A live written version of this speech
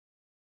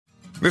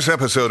This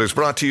episode is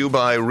brought to you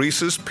by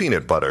Reese's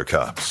Peanut Butter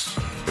Cups.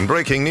 In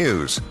breaking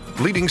news,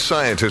 leading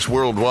scientists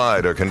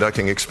worldwide are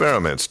conducting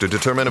experiments to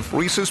determine if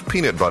Reese's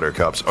Peanut Butter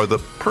Cups are the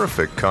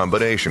perfect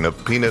combination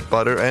of peanut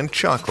butter and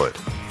chocolate.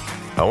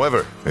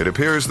 However, it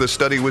appears the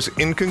study was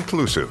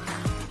inconclusive,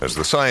 as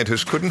the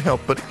scientists couldn't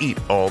help but eat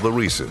all the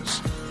Reese's.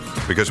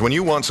 Because when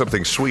you want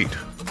something sweet,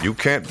 you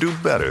can't do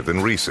better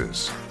than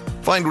Reese's.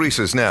 Find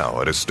Reese's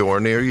now at a store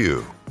near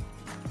you.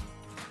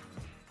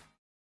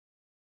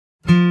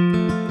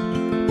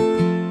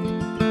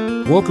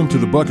 Welcome to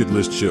the Bucket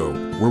List Show,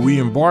 where we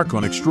embark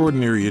on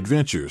extraordinary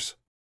adventures.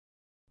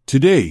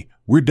 Today,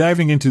 we're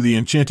diving into the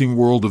enchanting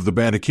world of the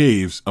Batu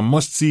Caves, a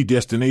must-see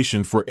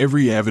destination for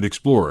every avid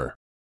explorer.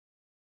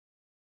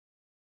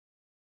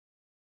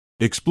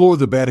 Explore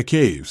the Batu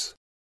Caves.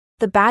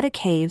 The Batu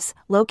Caves,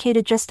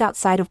 located just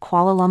outside of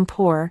Kuala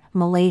Lumpur,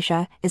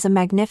 Malaysia, is a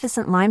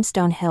magnificent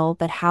limestone hill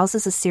that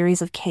houses a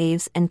series of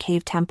caves and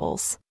cave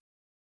temples.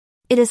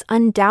 It is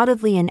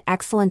undoubtedly an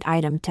excellent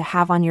item to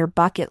have on your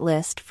bucket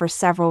list for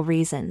several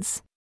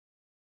reasons.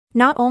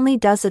 Not only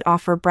does it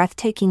offer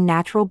breathtaking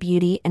natural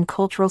beauty and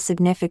cultural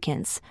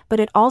significance, but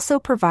it also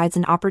provides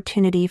an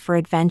opportunity for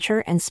adventure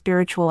and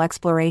spiritual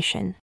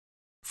exploration.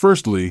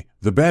 Firstly,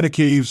 the Batu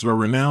Caves are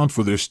renowned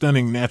for their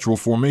stunning natural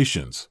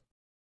formations.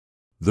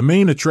 The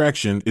main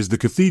attraction is the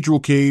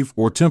Cathedral Cave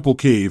or Temple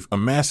Cave, a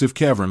massive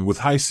cavern with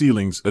high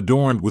ceilings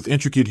adorned with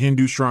intricate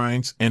Hindu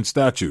shrines and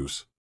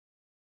statues.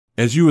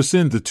 As you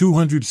ascend the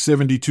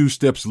 272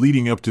 steps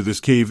leading up to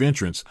this cave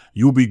entrance,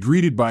 you'll be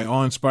greeted by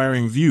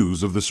awe-inspiring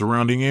views of the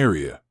surrounding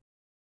area.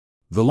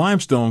 The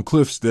limestone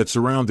cliffs that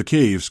surround the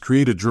caves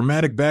create a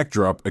dramatic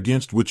backdrop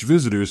against which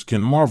visitors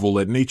can marvel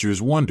at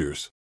nature's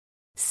wonders.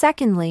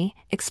 Secondly,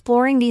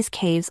 exploring these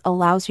caves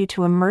allows you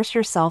to immerse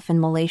yourself in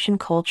Malaysian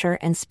culture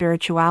and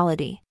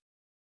spirituality.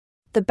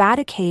 The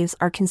Batu Caves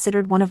are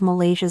considered one of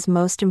Malaysia's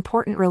most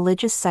important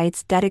religious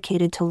sites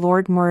dedicated to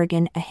Lord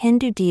Murugan, a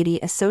Hindu deity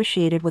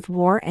associated with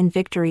war and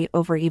victory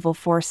over evil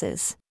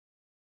forces.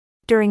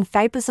 During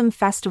Thaipusam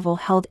festival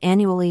held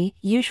annually,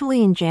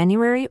 usually in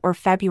January or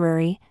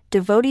February,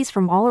 devotees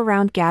from all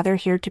around gather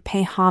here to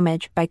pay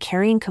homage by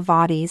carrying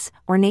kavadis,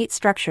 ornate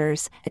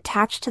structures,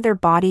 attached to their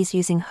bodies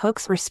using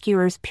hooks or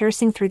skewers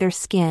piercing through their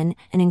skin,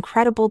 an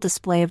incredible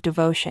display of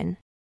devotion.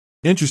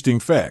 Interesting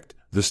fact.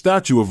 The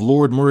statue of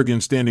Lord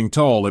Murugan standing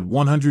tall at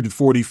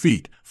 140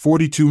 feet,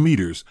 42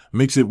 meters,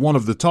 makes it one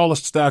of the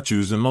tallest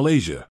statues in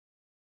Malaysia.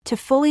 To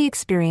fully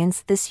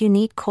experience this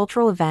unique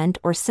cultural event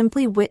or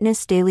simply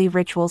witness daily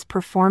rituals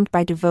performed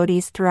by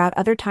devotees throughout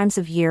other times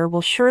of year will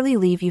surely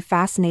leave you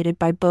fascinated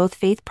by both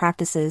faith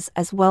practices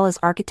as well as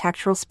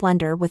architectural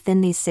splendor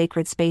within these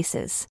sacred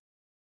spaces.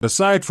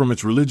 Aside from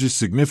its religious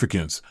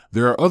significance,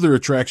 there are other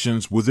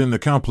attractions within the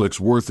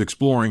complex worth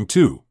exploring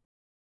too.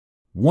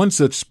 One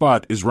such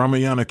spot is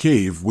Ramayana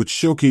Cave, which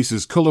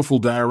showcases colorful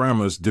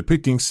dioramas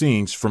depicting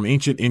scenes from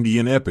ancient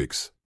Indian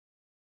epics.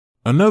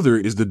 Another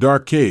is the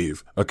Dark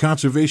Cave, a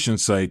conservation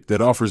site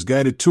that offers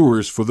guided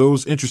tours for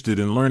those interested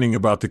in learning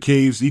about the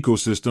cave's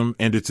ecosystem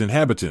and its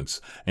inhabitants,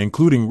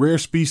 including rare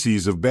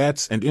species of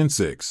bats and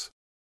insects.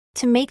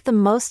 To make the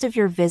most of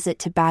your visit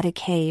to Batu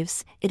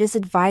Caves, it is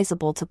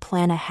advisable to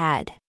plan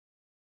ahead.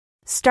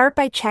 Start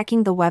by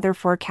checking the weather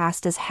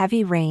forecast, as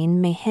heavy rain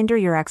may hinder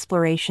your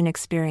exploration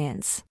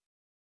experience.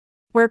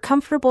 Wear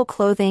comfortable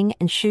clothing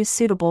and shoes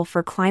suitable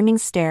for climbing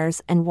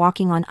stairs and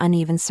walking on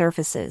uneven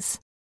surfaces.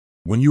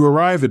 When you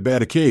arrive at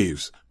Batu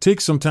Caves,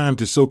 take some time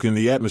to soak in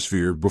the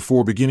atmosphere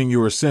before beginning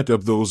your ascent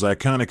up those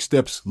iconic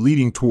steps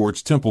leading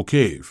towards Temple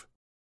Cave.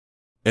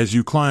 As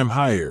you climb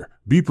higher,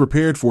 be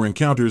prepared for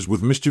encounters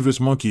with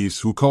mischievous monkeys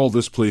who call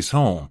this place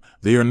home.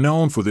 They are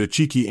known for their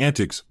cheeky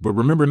antics, but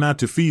remember not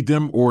to feed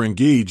them or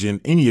engage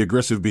in any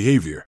aggressive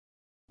behavior.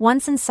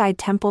 Once inside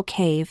Temple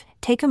Cave,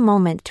 take a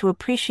moment to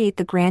appreciate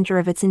the grandeur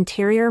of its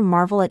interior,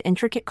 marvel at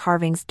intricate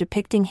carvings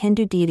depicting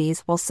Hindu deities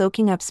while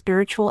soaking up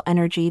spiritual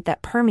energy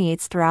that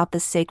permeates throughout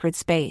this sacred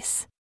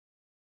space.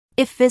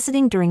 If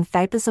visiting during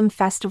Thaipusam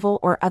festival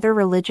or other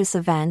religious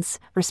events,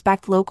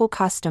 respect local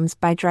customs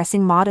by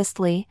dressing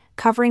modestly,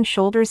 covering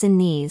shoulders and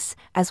knees,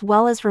 as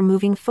well as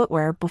removing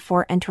footwear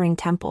before entering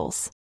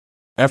temples.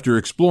 After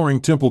exploring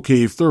Temple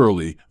Cave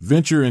thoroughly,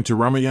 venture into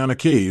Ramayana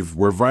Cave,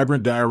 where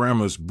vibrant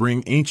dioramas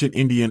bring ancient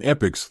Indian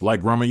epics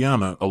like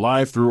Ramayana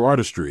alive through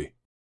artistry.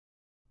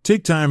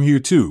 Take time here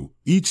too.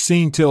 Each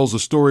scene tells a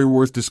story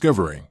worth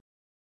discovering.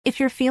 If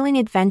you're feeling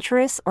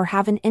adventurous or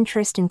have an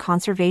interest in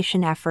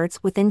conservation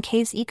efforts within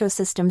caves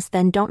ecosystems,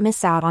 then don't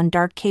miss out on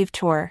Dark Cave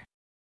Tour.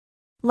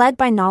 Led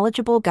by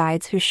knowledgeable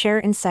guides who share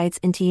insights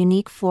into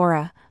unique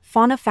flora,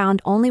 fauna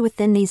found only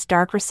within these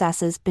dark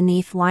recesses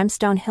beneath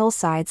limestone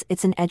hillsides,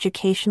 it's an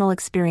educational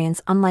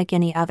experience unlike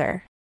any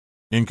other.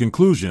 In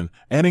conclusion,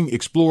 adding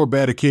Explore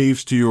Batu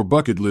Caves to your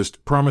bucket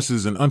list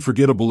promises an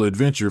unforgettable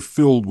adventure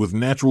filled with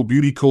natural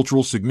beauty,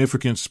 cultural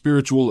significance,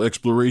 spiritual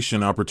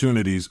exploration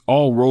opportunities,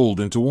 all rolled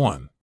into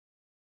one.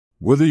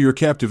 Whether you're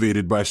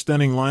captivated by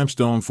stunning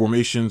limestone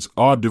formations,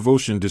 odd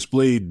devotion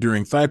displayed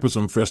during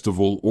Thaipusam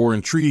Festival, or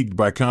intrigued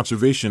by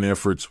conservation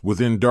efforts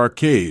within Dark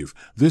Cave,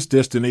 this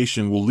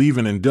destination will leave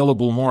an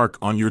indelible mark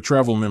on your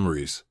travel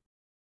memories.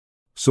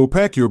 So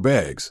pack your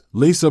bags,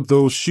 lace up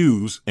those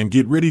shoes, and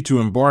get ready to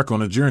embark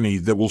on a journey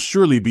that will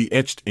surely be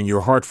etched in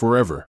your heart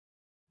forever.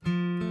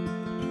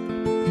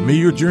 May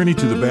your journey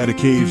to the Batu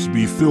Caves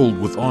be filled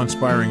with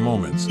awe-inspiring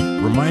moments,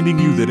 reminding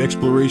you that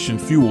exploration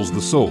fuels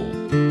the soul.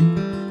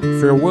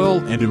 Farewell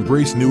and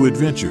embrace new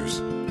adventures.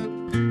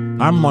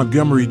 I'm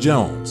Montgomery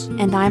Jones.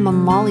 And I'm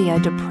Amalia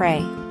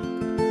Dupre.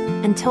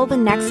 Until the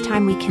next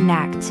time we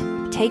connect,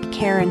 take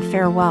care and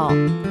farewell.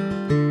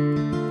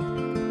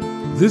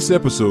 This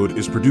episode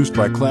is produced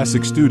by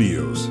Classic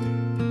Studios.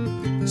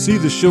 See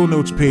the show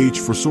notes page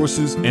for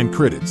sources and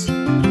credits.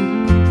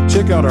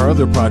 Check out our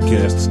other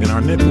podcasts in our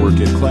network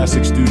at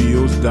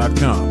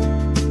classicstudios.com.